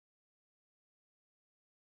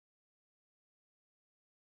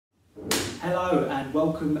Hello and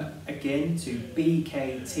welcome again to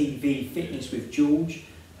BKTV Fitness with George.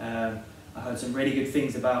 I heard some really good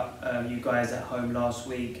things about you guys at home last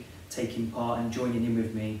week, taking part and joining in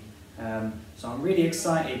with me. So I'm really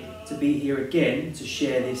excited to be here again to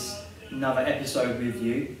share this another episode with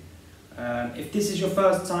you. If this is your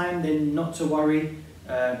first time, then not to worry.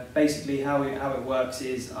 Basically how it works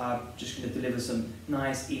is I'm just going to deliver some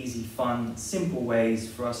nice, easy, fun, simple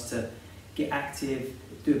ways for us to get active,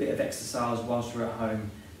 do a bit of exercise whilst we're at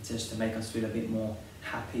home, just to make us feel a bit more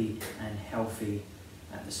happy and healthy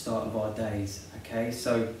at the start of our days. Okay,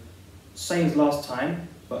 so same as last time,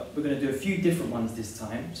 but we're going to do a few different ones this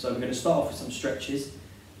time. So we're going to start off with some stretches.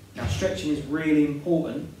 Now stretching is really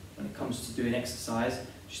important when it comes to doing exercise,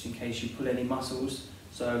 just in case you pull any muscles.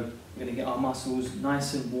 So we're going to get our muscles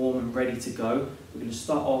nice and warm and ready to go. We're going to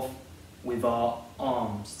start off with our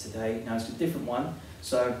arms today. Now it's a different one.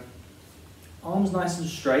 So arms nice and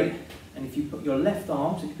straight, and if you put your left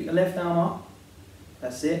arm, so if you put your left arm up,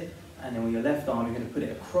 that's it, and then with your left arm you're going to put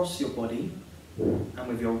it across your body, and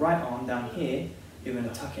with your right arm down here, you're going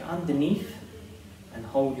to tuck it underneath and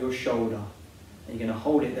hold your shoulder. And you're going to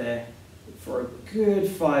hold it there for a good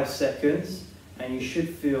 5 seconds, and you should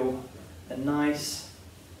feel a nice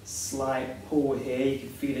slight pull here. You can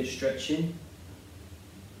feel it stretching.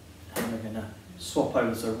 And we're going to swap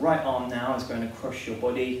over, so right arm now is going across your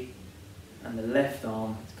body, and the left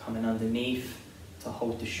arm is coming underneath to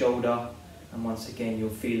hold the shoulder, and once again you'll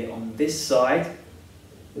feel it on this side.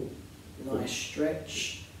 Nice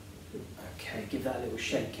stretch. Okay, give that a little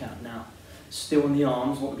shake out now. Still on the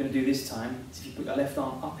arms, what we're going to do this time is if you put your left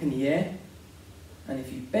arm up in the air, and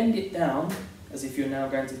if you bend it down as if you're now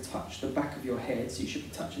going to touch the back of your head, so you should be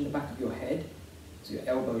touching the back of your head, so your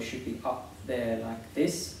elbow should be up there like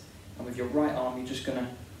this, and with your right arm you're just going to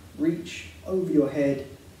reach over your head,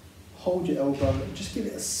 hold your elbow, and just give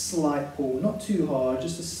it a slight pull, not too hard,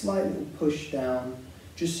 just a slight little push down,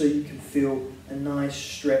 just so you can feel a nice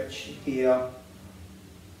stretch here.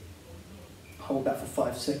 Hold that for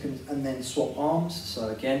 5 seconds and then swap arms. So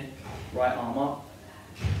again, right arm up,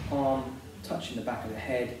 arm touching the back of the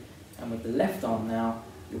head, and with the left arm now,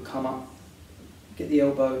 you'll come up, get the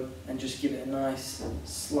elbow, and just give it a nice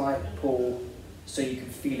slight pull so you can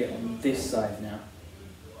feel it on this side now.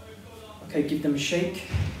 Okay, give them a shake.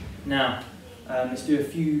 Now, let's do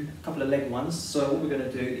a couple of leg ones. So what we're going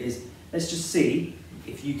to do is, let's just see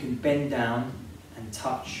if you can bend down and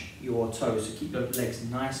touch your toes. So keep those legs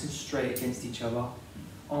nice and straight against each other,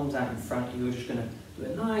 arms out in front, and you're just going to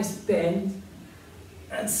do a nice bend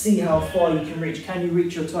and see how far you can reach. Can you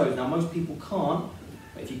reach your toes? Now most people can't,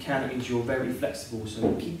 but if you can, it means you're very flexible.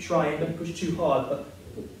 So keep trying, don't push too hard, but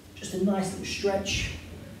just a nice little stretch.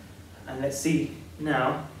 And let's see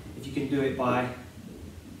now if you can do it by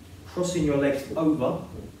crossing your legs over.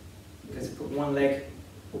 Okay, so put one leg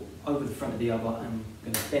over the front of the other, and I'm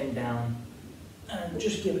going to bend down and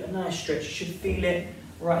just give it a nice stretch. You should feel it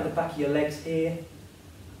right at the back of your legs here.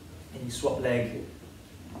 And you swap leg.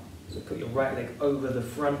 So put your right leg over the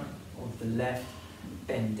front of the left,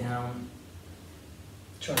 bend down,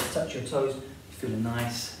 try to touch your toes. You feel a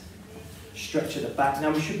nice stretch at the back.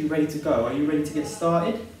 Now we should be ready to go. Are you ready to get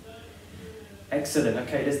started? Excellent.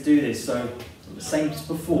 Okay, let's do this. So the same as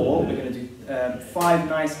before, we're going to do 5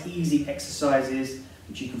 nice easy exercises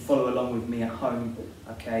which you can follow along with me at home.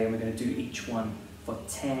 Okay, and we're going to do each one for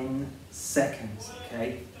 10 seconds.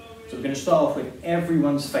 Okay, so we're going to start off with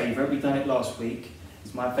everyone's favourite. We've done it last week.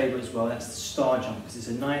 It's my favourite as well. That's the star jump, because it's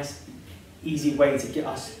a nice easy way to get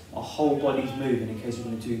our whole bodies moving. In case we're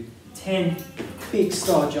going to do 10 big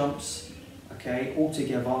star jumps, okay, all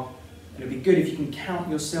together. It'll be good if you can count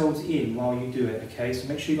yourselves in while you do it, okay? So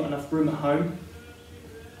make sure you've got enough room at home.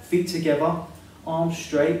 Feet together, arms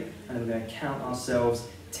straight, and then we're going to count ourselves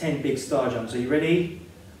 10 big star jumps. Are you ready?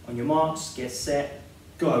 On your marks, get set,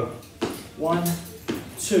 go. 1,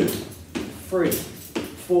 2, 3,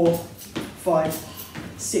 4, 5,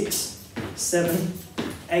 6, 7,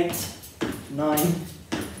 8, 9,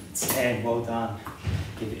 10. Well done.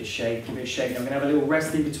 Give it a shake, give it a shake. Now we're going to have a little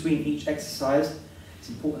rest in between each exercise. It's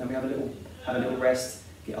important that we have a little rest,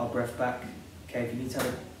 get our breath back. Okay, if you need to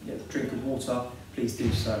have a drink of water, please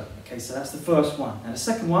do so. Okay, so that's the first one. Now the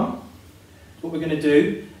second one, what we're going to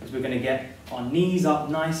do is we're going to get our knees up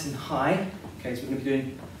nice and high. Okay, so we're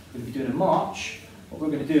going to be doing a march. What we're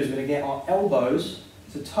going to do is we're going to get our elbows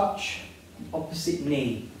to touch the opposite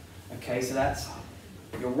knee. Okay, so that's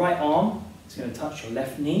your right arm is going to touch your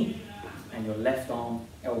left knee, and your left arm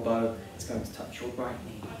elbow is going to touch your right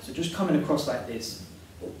knee. So just coming across like this.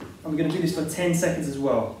 And we're going to do this for 10 seconds as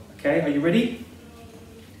well. Okay, are you ready?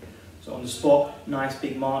 So on the spot, nice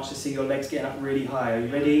big march to see your legs getting up really high. Are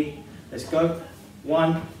you ready? Let's go.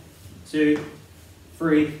 1, 2,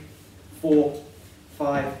 3, 4,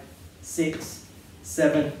 5, 6,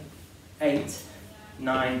 7, 8,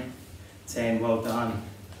 9, 10. Well done.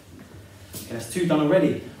 Okay, that's 2 done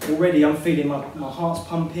already. Already I'm feeling my heart's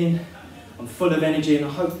pumping. I'm full of energy, and I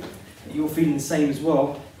hope that you're feeling the same as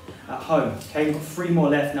well at home. Okay, we've got 3 more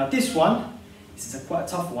left. Now this one, this is quite a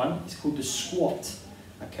tough one. It's called the squat.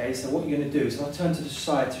 Okay, so what you're going to do is I'll turn to the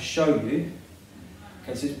side to show you.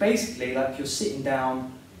 Okay, so it's basically like you're sitting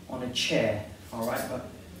down on a chair. All right, but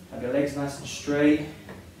have your legs nice and straight.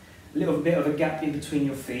 A little bit of a gap in between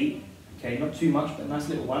your feet. Okay, not too much, but a nice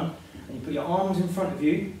little one. And you put your arms in front of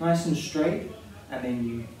you, nice and straight, and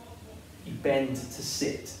then you bend to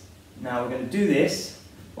sit. Now we're going to do this,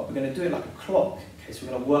 but we're going to do it like a clock. Okay, so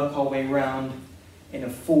we're going to work our way around in a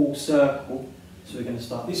full circle. So we're going to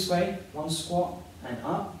start this way, 1 squat and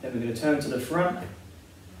up. Then we're going to turn to the front,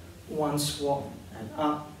 1 squat and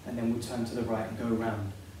up, and then we'll turn to the right and go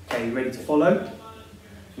around. Okay, you ready to follow? So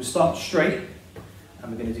we'll start straight,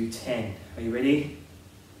 and we're going to do 10. Are you ready?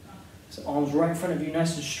 So arms right in front of you,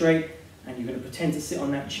 nice and straight, and you're going to pretend to sit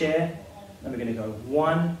on that chair. Then we're going to go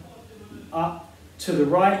 1, up, to the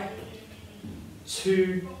right,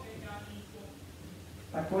 2,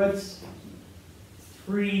 backwards,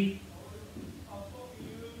 3,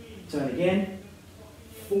 turn again,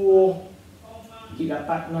 4, keep that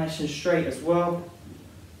back nice and straight as well,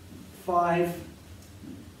 5,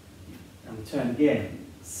 and we turn again,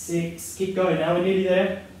 6, keep going now, we're nearly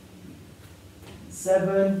there,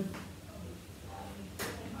 7,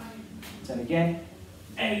 turn again,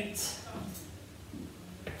 8,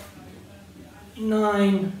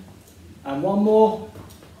 9, and 1 more,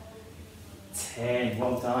 10,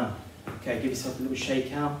 well done. Okay, give yourself a little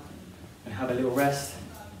shake out and have a little rest.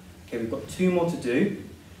 Okay, we've got 2 more to do.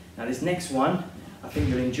 Now this next one, I think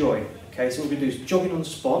you'll enjoy. Okay, so what we're going to do is jogging on the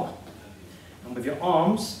spot, and with your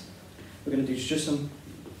arms, we're going to do just some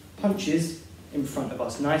punches in front of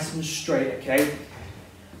us, nice and straight, okay?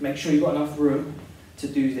 Make sure you've got enough room to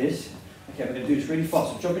do this. Okay, we're going to do this really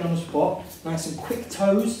fast, so jogging on the spot, nice and quick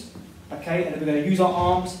toes, okay? And then we're going to use our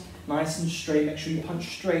arms, nice and straight, make sure you punch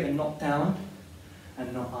straight and not down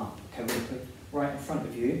and not up. Okay, we're going to put it right in front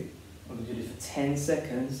of you. We're going to do this for 10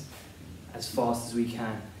 seconds as fast as we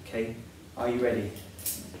can, okay? Are you ready?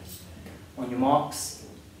 On your marks,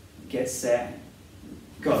 get set,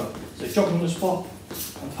 go. So jogging on the spot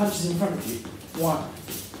and punches in front of you. 1,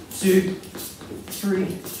 2, 3,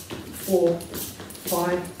 4,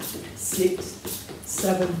 5, 6,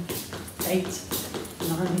 7, 8,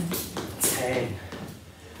 9, 10.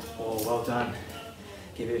 Oh, well done.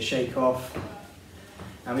 Give it a shake off.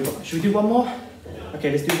 And we've got, should we do 1 more?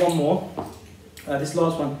 Okay, let's do 1 more. This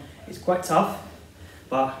last one is quite tough,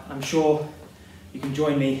 but I'm sure you can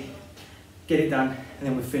join me, get it done, and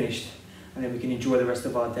then we're finished. And then we can enjoy the rest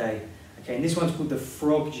of our day. Okay, and this one's called the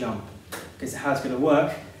frog jump. Because how it's going to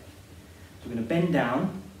work, so we're going to bend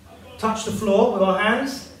down, touch the floor with our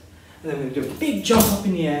hands, and then we're going to do a big jump up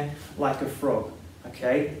in the air like a frog.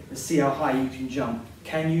 Okay, let's see how high you can jump.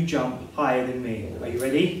 Can you jump higher than me? Are you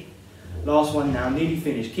ready? Last one now, nearly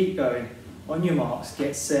finished. Keep going. On your marks,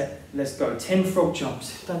 get set, let's go. 10 frog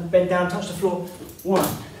jumps. Bend down, touch the floor. 1,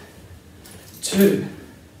 2,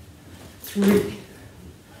 3,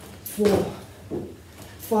 4,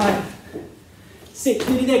 5, 6,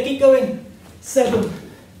 nearly there, keep going. 7,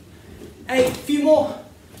 8, a few more.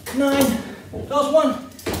 9, last one.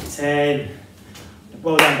 10.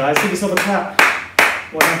 Well done, guys. Give yourself a clap.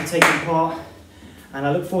 Well done for taking part. And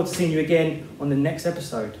I look forward to seeing you again on the next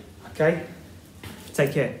episode. Okay?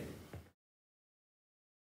 Take care.